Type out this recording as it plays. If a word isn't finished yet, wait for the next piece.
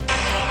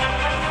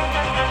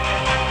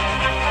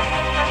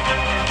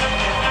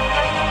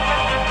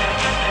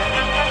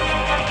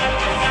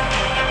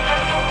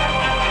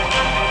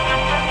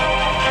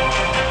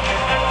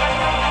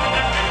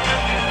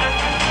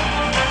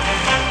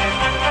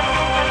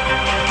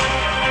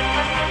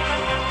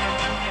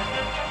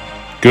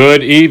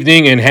Good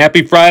evening and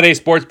happy Friday,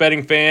 sports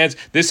betting fans.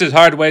 This is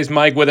Hardways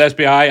Mike with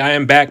SBI. I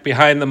am back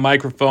behind the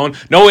microphone.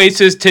 No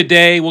aces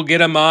today. We'll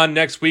get him on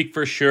next week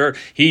for sure.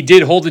 He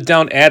did hold it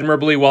down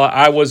admirably while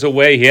I was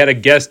away. He had a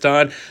guest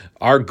on,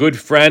 our good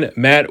friend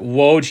Matt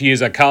Woj. He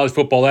is a college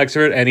football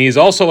expert, and he's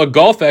also a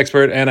golf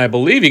expert, and I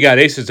believe he got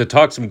aces to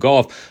talk some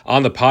golf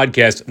on the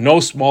podcast. No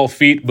small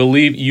feat,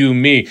 believe you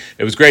me.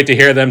 It was great to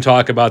hear them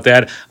talk about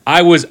that.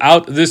 I was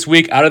out this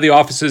week, out of the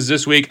offices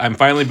this week. I'm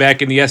finally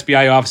back in the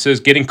SBI offices,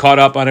 getting caught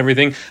up on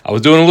everything. I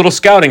was doing a little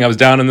scouting. I was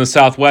down in the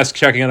Southwest,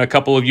 checking out a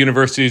couple of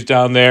universities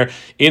down there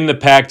in the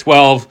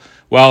Pac-12.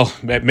 Well,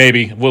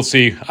 maybe. We'll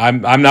see.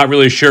 I'm not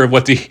really sure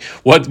what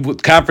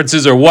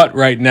conferences are what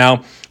right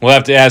now. We'll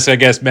have to ask, I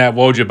guess, Matt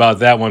Woj about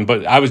that one.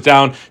 But I was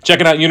down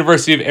checking out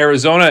University of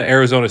Arizona,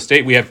 Arizona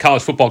State. We have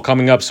college football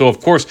coming up. So,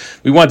 of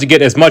course, we want to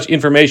get as much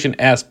information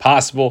as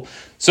possible.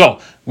 So,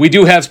 we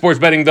do have sports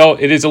betting, though.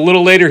 It is a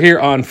little later here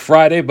on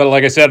Friday. But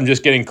like I said, I'm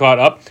just getting caught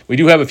up. We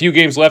do have a few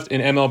games left in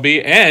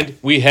MLB. And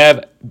we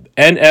have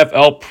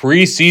NFL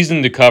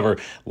preseason to cover.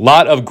 A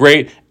lot of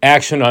great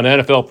action on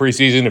NFL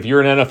preseason. If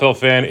you're an NFL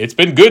fan, it's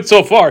been good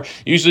so far.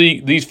 Usually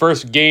these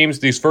first games,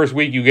 these first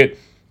week, you get,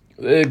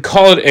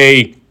 call it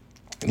a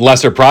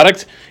lesser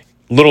product,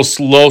 little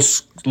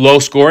low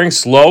scoring,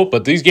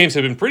 but these games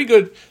have been pretty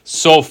good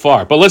so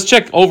far. But let's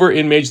check over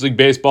in Major League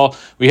Baseball.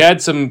 We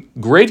had some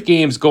great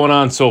games going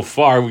on so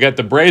far. We got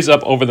the Braves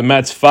up over the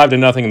Mets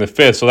 5-0 in the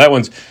fifth, so that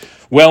one's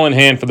well in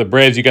hand for the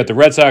Braves. You got the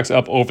Red Sox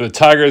up over the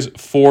Tigers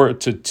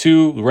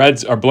 4-2. The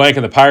Reds are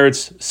blanking the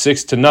Pirates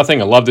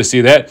 6-0. I love to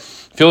see that.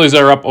 Phillies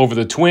are up over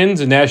the Twins.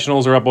 The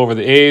Nationals are up over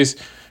the A's.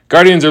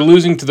 Guardians are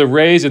losing to the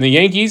Rays, and the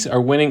Yankees are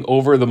winning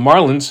over the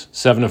Marlins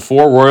 7-4.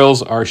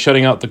 Royals are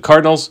shutting out the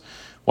Cardinals.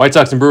 White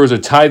Sox and Brewers are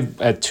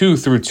tied at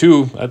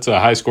 2-2. That's a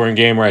high-scoring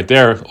game right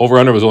there.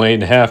 Over-under was only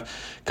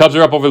 8.5. Cubs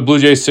are up over the Blue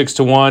Jays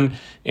 6-1.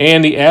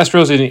 And the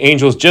Astros and the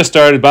Angels just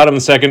started, bottom of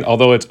the second,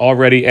 although it's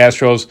already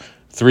Astros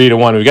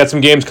 3-1. We've got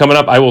some games coming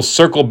up. I will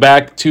circle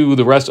back to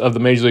the rest of the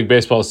Major League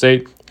Baseball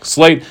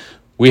slate.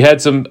 We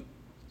had some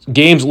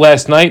games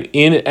last night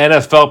in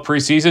NFL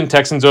preseason.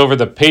 Texans over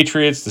the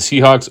Patriots, the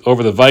Seahawks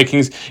over the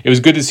Vikings. It was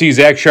good to see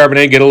Zach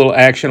Charbonnet get a little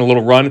action, a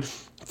little run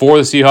for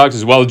the Seahawks,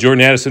 as well as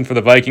Jordan Addison for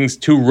the Vikings.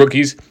 Two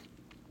rookies,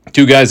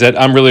 two guys that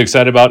I'm really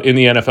excited about in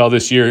the NFL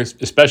this year,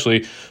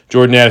 especially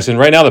Jordan Addison.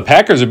 Right now, the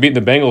Packers are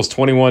beating the Bengals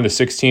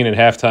 21-16 at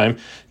halftime.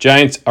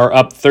 Giants are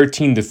up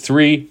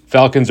 13-3.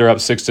 Falcons are up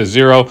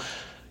 6-0.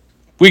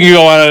 We can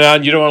go on and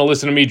on. You don't want to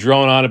listen to me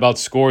drone on about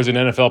scores in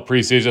NFL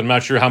preseason. I'm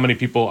not sure how many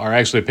people are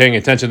actually paying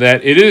attention to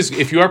that. It is,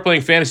 if you are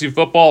playing fantasy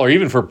football or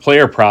even for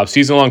player props,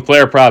 season-long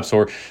player props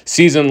or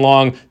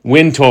season-long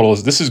win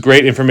totals, this is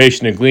great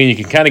information to glean.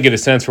 You can kind of get a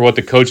sense for what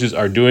the coaches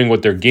are doing,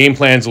 what their game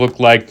plans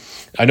look like.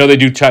 I know they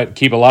do try to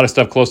keep a lot of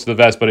stuff close to the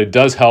vest, but it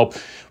does help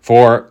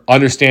for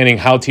understanding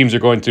how teams are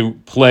going to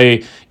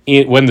play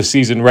when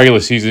the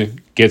regular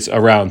season gets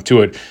around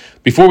to it.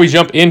 Before we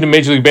jump into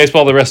Major League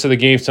Baseball, the rest of the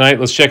games tonight,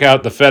 let's check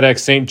out the FedEx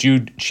St.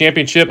 Jude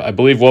Championship. I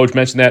believe Woj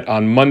mentioned that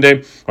on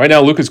Monday. Right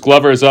now, Lucas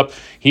Glover is up.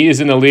 He is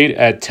in the lead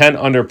at 10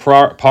 under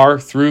par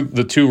through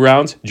the 2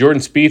 rounds.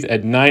 Jordan Spieth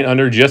at 9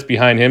 under, just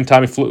behind him.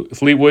 Tommy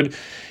Fleetwood,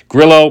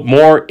 Grillo,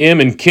 Moore, Im,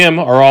 and Kim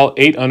are all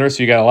 8 under,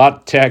 so you got a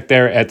lot tacked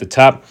there at the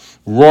top.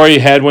 Rory,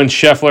 Hadwin,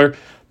 Scheffler,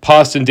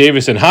 Poston,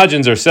 Davis, and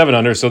Hodgins are 7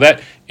 under, so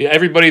that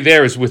everybody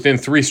there is within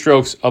 3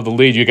 strokes of the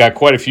lead. You got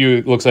quite a few.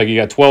 It looks like you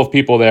got 12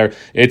 people there.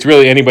 It's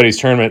really anybody's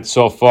tournament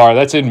so far.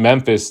 That's in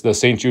Memphis, the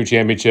St. Jude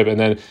Championship. And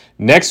then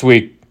next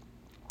week,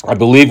 I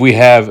believe we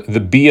have the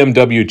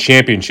BMW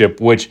Championship,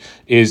 which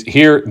is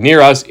here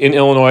near us in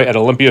Illinois at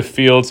Olympia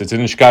Fields. It's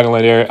in the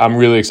Chicagoland area. I'm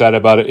really excited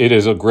about it. It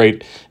is a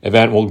great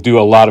event. We'll do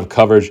a lot of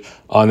coverage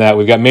on that.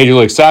 We've got Major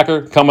League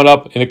Soccer coming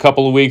up in a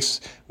couple of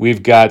weeks.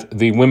 We've got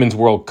the Women's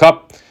World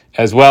Cup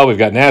as well. We've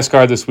got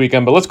NASCAR this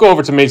weekend, but let's go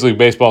over to Major League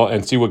Baseball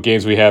and see what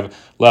games we have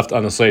left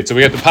on the slate. So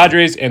we got the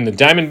Padres and the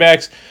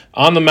Diamondbacks.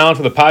 On the mound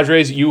for the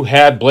Padres, you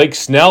have Blake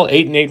Snell,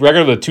 8-8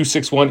 record with a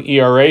 2.61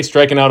 ERA,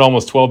 striking out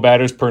almost 12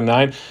 batters per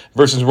 9,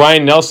 versus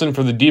Ryan Nelson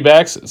for the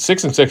D-backs,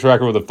 6-6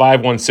 record with a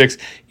 5.16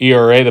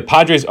 ERA. The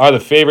Padres are the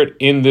favorite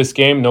in this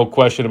game, no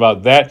question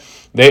about that.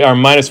 They are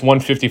minus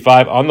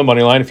 155 on the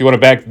money line. If you want to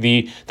back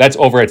that's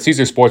over at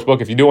Caesar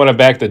Sportsbook. If you do want to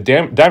back the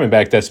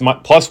Diamondback, that's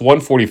plus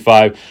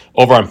 145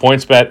 over on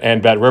PointsBet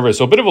and BetRivers.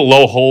 So a bit of a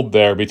low hold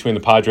there between the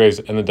Padres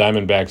and the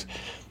Diamondbacks.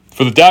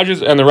 For the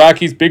Dodgers and the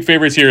Rockies, big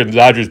favorites here. The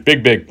Dodgers,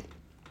 big.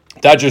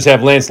 Dodgers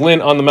have Lance Lynn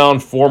on the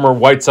mound, former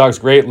White Sox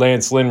great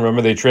Lance Lynn.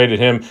 Remember, they traded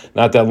him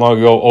not that long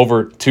ago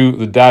over to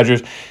the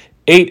Dodgers.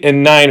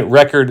 8-9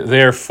 record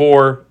there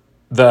for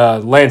the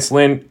Lance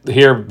Lynn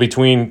here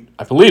between,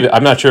 I believe it,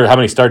 I'm not sure how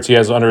many starts he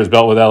has under his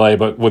belt with LA,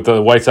 but with the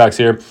White Sox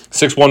here,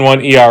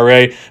 6.11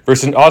 ERA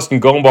versus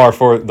Austin Gombar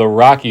for the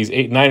Rockies,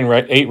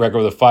 8-9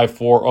 record with a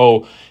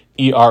 5.40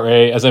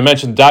 ERA. As I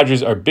mentioned,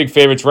 Dodgers are big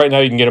favorites. Right now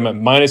you can get them at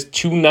minus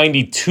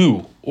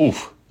 292.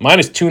 Oof.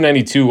 Minus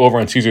 292 over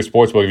on Caesar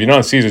Sportsbook. If you're not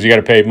on Caesars, you got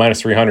to pay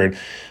minus 300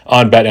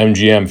 on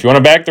BetMGM. If you want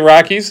to back the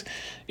Rockies,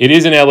 It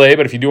is in LA,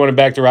 but if you do want to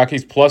back the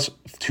Rockies, plus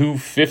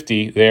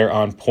 250 there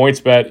on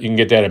PointsBet. You can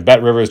get that at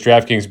Bet Rivers,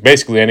 DraftKings,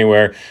 basically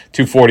anywhere.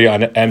 240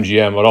 on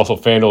MGM, but also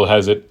FanDuel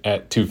has it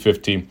at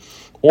 250.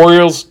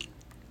 Orioles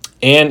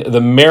and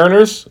the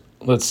Mariners.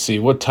 Let's see,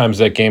 what time is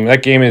that game?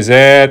 That game is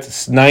at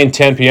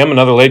 9:10 p.m.,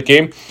 another late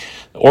game.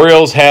 The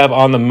Orioles have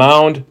on the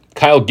mound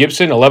Kyle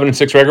Gibson,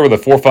 11-6 record with a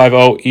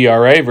 4.50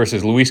 ERA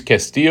versus Luis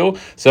Castillo,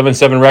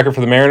 7-7 record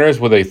for the Mariners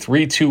with a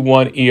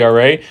 3.21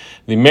 ERA.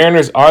 The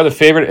Mariners are the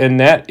favorite in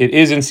that. It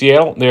is in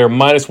Seattle. They are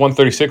minus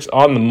 136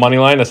 on the money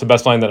line. That's the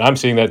best line that I'm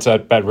seeing. That's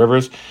at Bet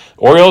Rivers.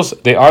 Orioles,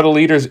 they are the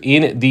leaders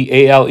in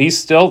the AL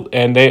East still,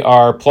 and they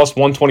are plus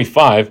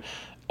 125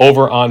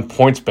 over on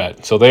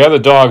PointsBet. So they are the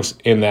dogs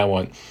in that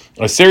one.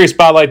 A series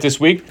spotlight this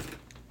week.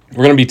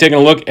 We're going to be taking a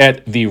look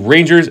at the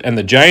Rangers and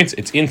the Giants.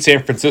 It's in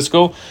San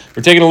Francisco.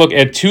 We're taking a look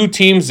at two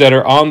teams that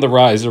are on the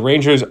rise. The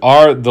Rangers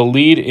are the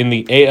lead in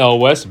the AL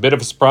West. A bit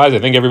of a surprise. I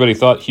think everybody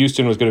thought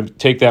Houston was going to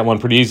take that one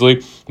pretty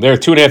easily. They're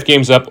 2.5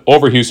 games up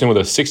over Houston with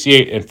a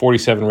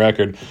 68-47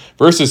 record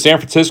versus San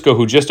Francisco,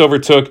 who just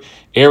overtook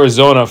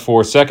Arizona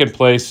for second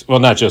place. Well,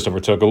 not just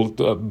overtook,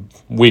 a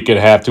week and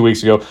a half, 2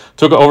 weeks ago.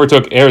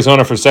 Overtook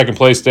Arizona for second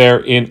place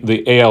there in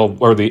the AL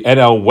or the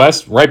NL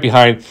West, right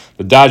behind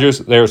the Dodgers.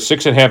 They're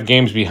 6.5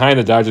 games behind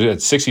the Dodgers at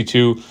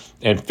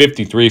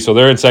 62-53. So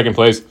they're in second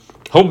place,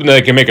 hoping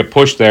they can make a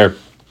push there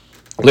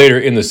later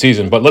in the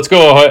season. But let's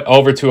go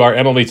over to our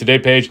MLB Today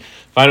page,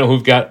 find out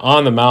who've got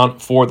on the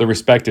mound for the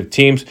respective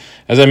teams.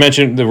 As I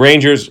mentioned, the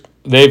Rangers,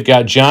 they've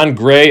got John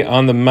Gray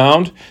on the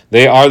mound.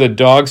 They are the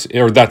dogs,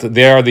 or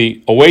they are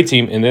the away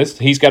team in this.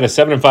 He's got a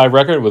 7-5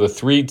 record with a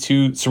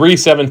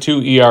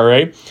 3.72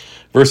 ERA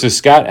versus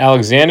Scott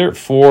Alexander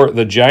for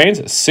the Giants,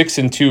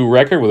 6-2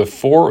 record with a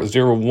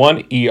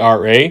 4.01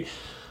 ERA.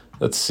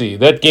 Let's see.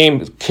 That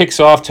game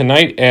kicks off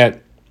tonight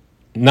at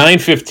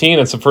 9:15.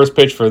 That's the first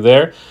pitch for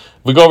there.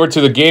 If we go over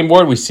to the game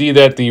board, we see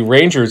that the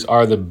Rangers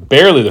are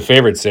barely the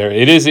favorites there.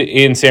 It is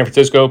in San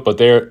Francisco, but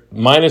they're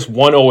minus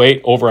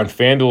 108 over on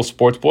FanDuel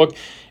Sportsbook.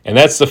 And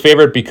that's the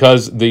favorite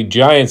because the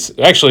Giants,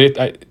 actually,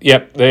 they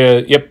are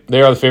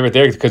the favorite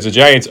there because the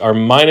Giants are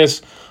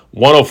minus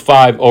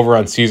 105 over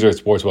on Caesar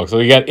Sportsbook. So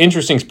you got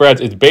interesting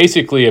spreads. It's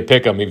basically a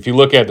pick 'em. If you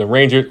look at the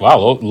Rangers, wow,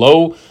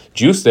 low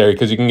juice there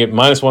because you can get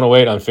minus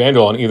 108 on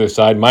FanDuel on either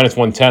side, minus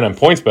 110 on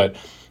PointsBet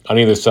on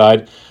either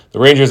side. The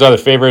Rangers are the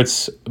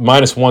favorites,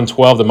 minus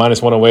 112 to minus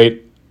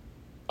 108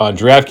 on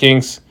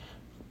DraftKings.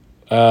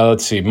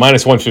 Let's see,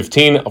 minus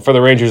 115 for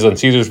the Rangers on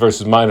Caesars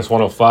versus minus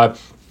 105.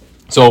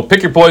 So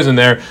pick your poison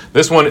there.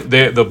 This one,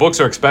 the books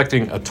are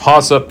expecting a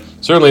toss-up.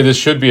 Certainly this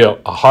should be a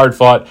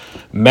hard-fought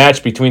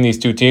match between these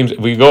two teams. If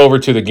we go over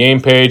to the game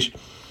page,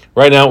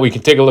 right now we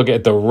can take a look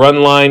at the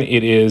run line.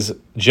 It is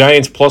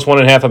Giants plus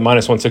 1.5 at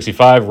minus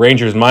 165.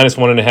 Rangers minus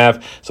 1.5.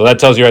 So that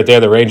tells you right there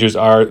the Rangers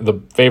are the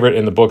favorite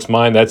in the book's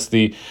mind. That's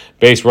the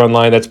base run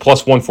line. That's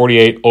plus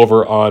 148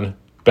 over on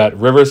Bet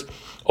Rivers.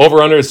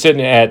 Over-under is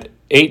sitting at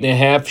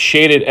 8.5,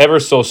 shaded ever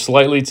so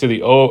slightly to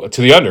the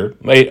under.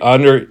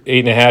 Under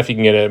 8.5, you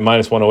can get it at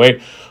minus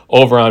 108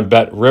 over on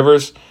Bet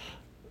Rivers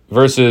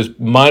versus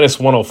minus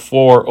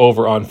 104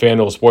 over on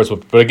FanDuel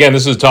Sportsbook. But again,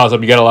 this is a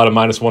toss-up. You got a lot of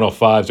minus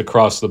 105s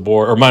across the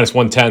board, or minus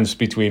 110s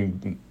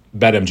between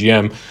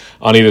BetMGM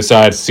on either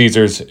side,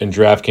 Caesars and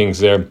DraftKings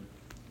there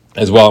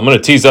as well. I'm going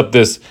to tease up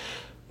this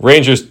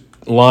Rangers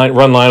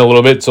run line a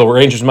little bit. So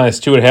Rangers minus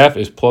 2.5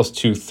 is plus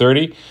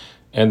 230.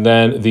 And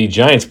then the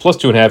Giants plus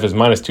 2.5 is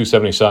minus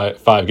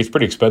 275. Gets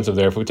pretty expensive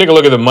there. If we take a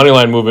look at the money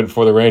line movement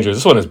for the Rangers,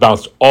 this one has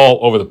bounced all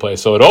over the place.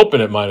 So it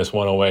opened at minus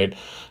 108,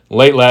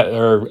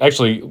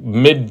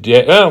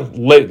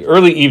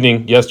 early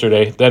evening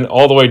yesterday, then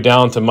all the way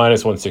down to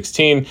minus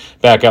 116,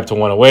 back up to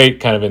 108,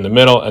 kind of in the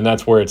middle, and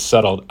that's where it's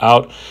settled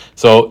out.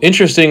 So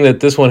interesting that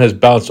this one has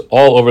bounced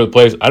all over the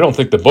place. I don't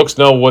think the books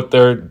know what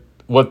to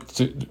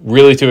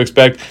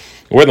expect,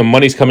 where the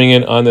money's coming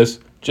in on this.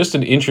 Just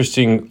an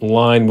interesting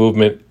line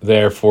movement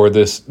there for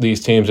these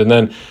teams. And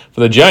then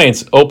for the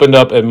Giants, opened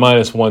up at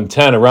minus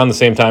 110 around the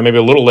same time, maybe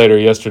a little later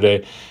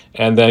yesterday,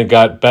 and then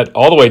got bet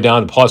all the way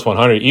down to plus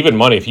 100. Even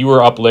money. If you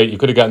were up late, you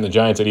could have gotten the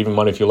Giants at even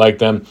money if you liked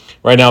them.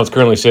 Right now, it's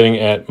currently sitting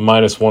at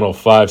minus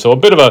 105. So a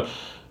bit of a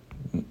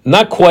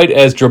not quite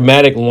as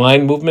dramatic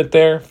line movement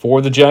there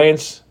for the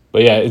Giants.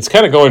 But yeah, it's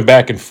kind of going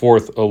back and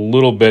forth a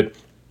little bit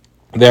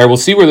there. We'll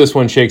see where this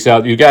one shakes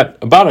out. You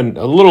got about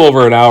a little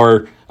over an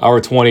hour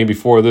 20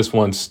 before this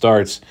one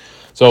starts.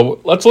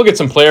 So let's look at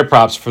some player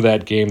props for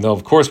that game, though.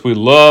 Of course, we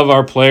love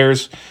our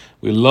players.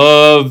 We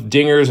love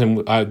dingers,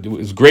 and it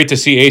was great to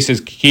see Aces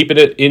keeping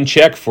it in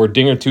check for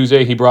Dinger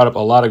Tuesday. He brought up a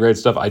lot of great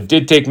stuff. I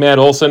did take Matt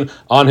Olson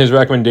on his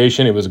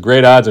recommendation. It was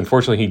great odds.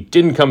 Unfortunately, he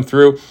didn't come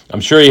through.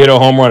 I'm sure he hit a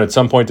home run at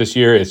some point this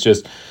year. It's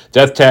just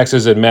death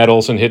taxes and Matt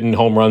Olson hitting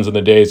home runs in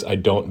the days I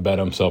don't bet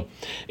him. So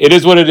it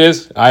is what it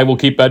is. I will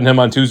keep betting him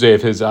on Tuesday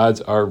if his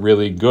odds are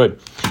really good.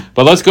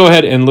 But let's go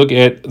ahead and look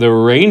at the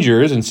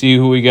Rangers and see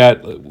who we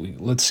got.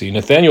 Let's see.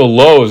 Nathaniel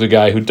Lowe is a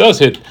guy who does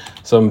hit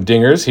some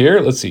dingers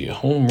here. Let's see.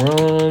 Home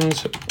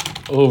runs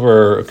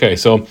over. Okay,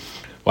 so,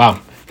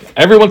 wow.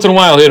 Every once in a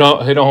while,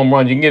 hit a home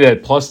run. You can get it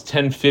at plus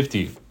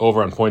 1050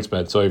 over on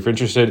PointsBet. So if you're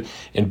interested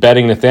in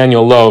betting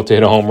Nathaniel Lowe to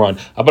hit a home run,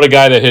 how about a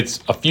guy that hits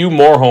a few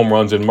more home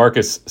runs than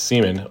Marcus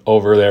Semien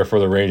over there for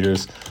the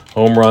Rangers?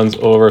 Home runs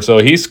over. So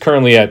he's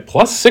currently at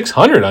plus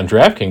 600 on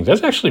DraftKings.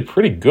 That's actually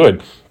pretty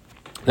good.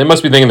 They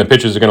must be thinking the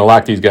pitchers are going to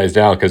lock these guys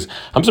down, because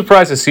I'm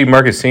surprised to see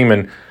Marcus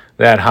Semien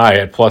that high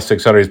at plus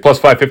 600. He's plus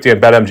 550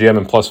 on BetMGM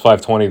and plus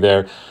 520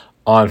 there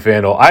on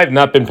FanDuel. I have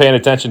not been paying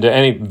attention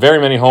to very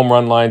many home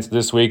run lines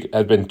this week.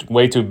 I've been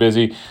way too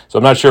busy, so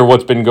I'm not sure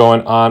what's been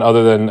going on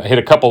other than I hit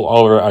a couple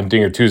over on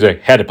Dinger Tuesday.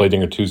 Had to play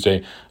Dinger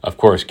Tuesday. Of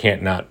course,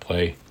 can't not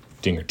play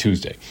Dinger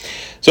Tuesday.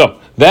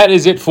 So that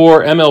is it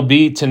for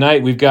MLB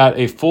tonight. We've got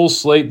a full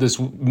slate this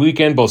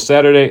weekend, both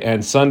Saturday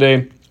and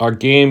Sunday.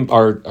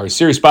 Our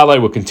series spotlight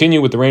will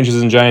continue with the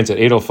Rangers and Giants at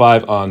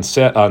 8:05 on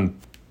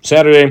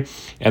Saturday,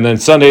 and then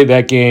Sunday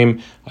that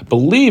game, I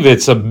believe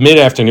it's a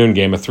mid-afternoon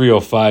game, a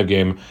 3:05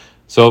 game.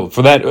 So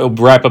for that, it'll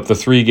wrap up the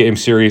 3-game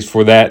series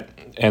for that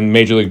and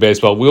Major League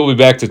Baseball. We'll be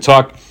back to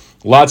talk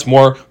lots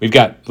more. We've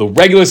got the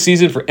regular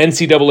season for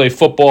NCAA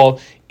football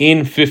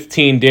in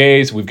 15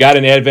 days. We've got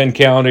an advent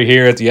calendar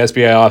here at the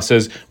SBI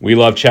offices. We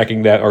love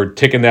checking that or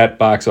ticking that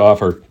box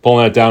off or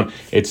pulling it down.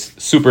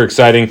 It's super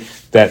exciting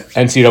that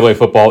NCAA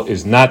football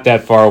is not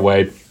that far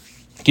away.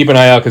 Keep an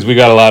eye out because we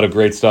got a lot of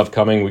great stuff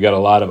coming. We got a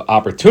lot of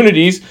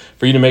opportunities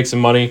for you to make some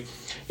money.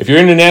 If you're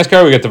into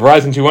NASCAR, we got the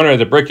Verizon 200 at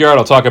the Brickyard.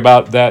 I'll talk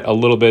about that a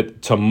little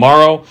bit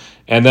tomorrow.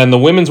 And then the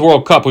Women's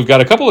World Cup. We've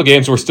got a couple of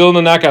games. We're still in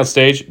the knockout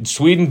stage.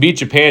 Sweden beat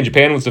Japan.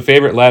 Japan was the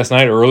favorite last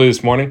night or early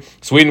this morning.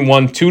 Sweden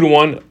won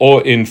 2-1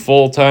 in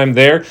full time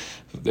there.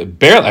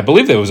 Barely, I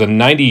believe there was a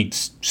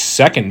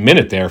 92nd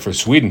minute there for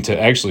Sweden to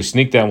actually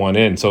sneak that one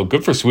in. So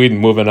good for Sweden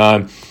moving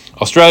on.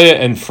 Australia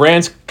and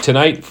France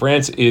tonight.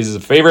 France is a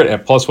favorite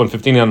at plus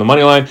 115 on the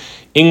money line.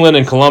 England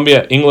and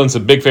Colombia. England's a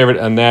big favorite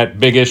on that,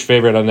 big-ish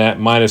favorite on that,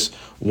 minus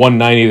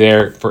 190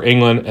 there for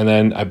England. And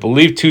then I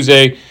believe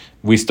Tuesday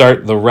we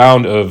start the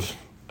round of,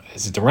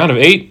 is it the round of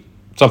 8?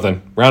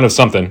 Round of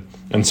something.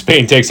 And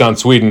Spain takes on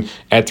Sweden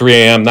at 3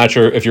 a.m. Not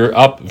sure if you're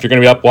going to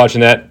be up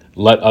watching that,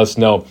 let us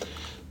know.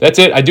 That's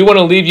it. I do want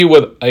to leave you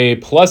with a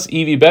plus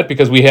EV bet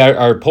because we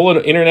are pulling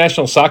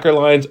international soccer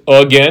lines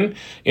again.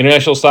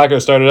 International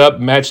soccer started up.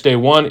 Match day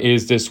 1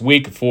 is this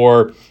week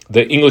for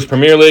the English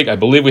Premier League. I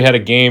believe we had a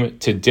game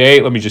today.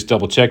 Let me just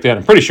double check that.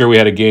 I'm pretty sure we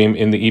had a game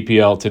in the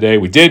EPL today.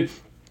 We did.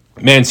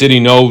 Man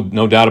City, no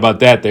doubt about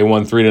that. They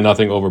won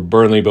 3-0 over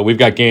Burnley. But we've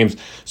got games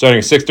starting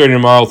at 6:30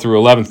 tomorrow through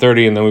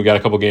 11:30, and then we've got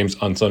a couple games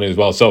on Sunday as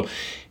well. So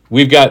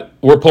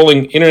we're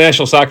pulling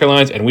international soccer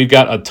lines, and we've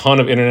got a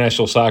ton of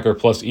international soccer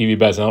plus EV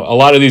bets. Now, a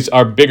lot of these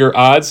are bigger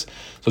odds,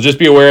 so just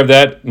be aware of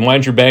that.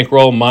 Mind your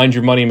bankroll, mind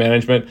your money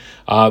management.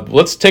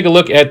 Let's take a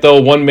look at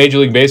the one Major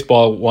League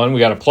Baseball one.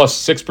 We got a plus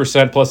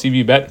 6% plus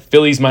EV bet.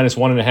 Phillies minus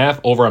 1.5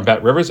 over on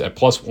Bet Rivers at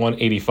plus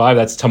 185.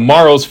 That's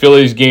tomorrow's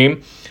Phillies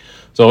game.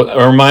 So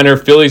a reminder,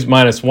 Phillies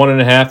minus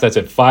 1.5. That's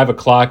at 5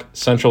 o'clock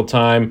Central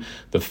Time.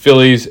 The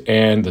Phillies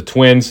and the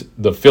Twins.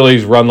 The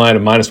Phillies run line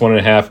of minus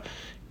 1.5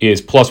 is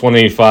plus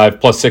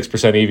 185, plus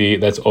 6% EV.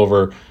 That's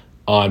over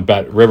on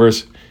Bet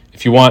Rivers.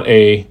 If you want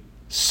a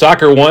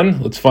soccer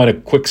one, let's find a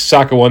quick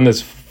soccer one that's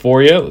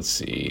for you. Let's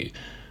see.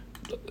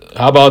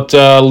 How about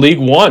League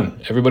One?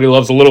 Everybody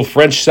loves a little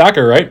French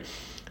soccer, right?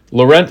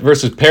 Laurent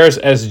versus Paris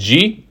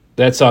SG.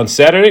 That's on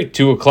Saturday,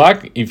 2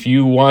 o'clock. If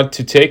you want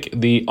to take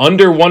the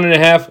under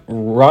 1.5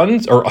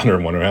 runs, or under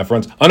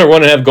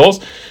 1.5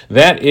 goals,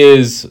 that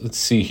is, let's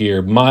see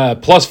here, my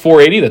plus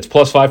 480. That's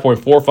plus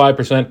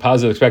 5.45%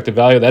 positive expected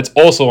value. That's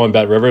also on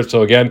Bet Rivers.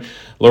 So again,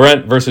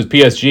 Laurent versus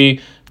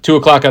PSG, 2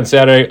 o'clock on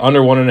Saturday,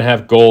 under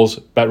 1.5 goals,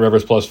 Bet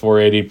Rivers plus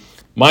 480.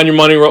 Mind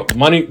your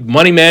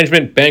money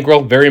management,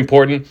 bankroll, very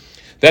important.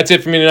 That's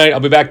it for me tonight. I'll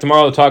be back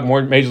tomorrow to talk more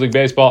Major League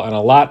Baseball and a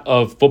lot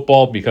of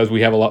football because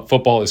we have a lot.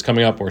 Football is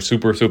coming up. We're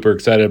super, super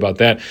excited about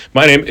that.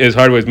 My name is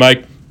Hardways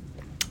Mike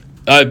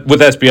with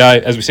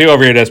SBI. As we say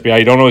over here at SBI,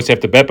 you don't always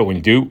have to bet, but when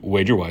you do,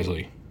 wager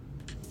wisely.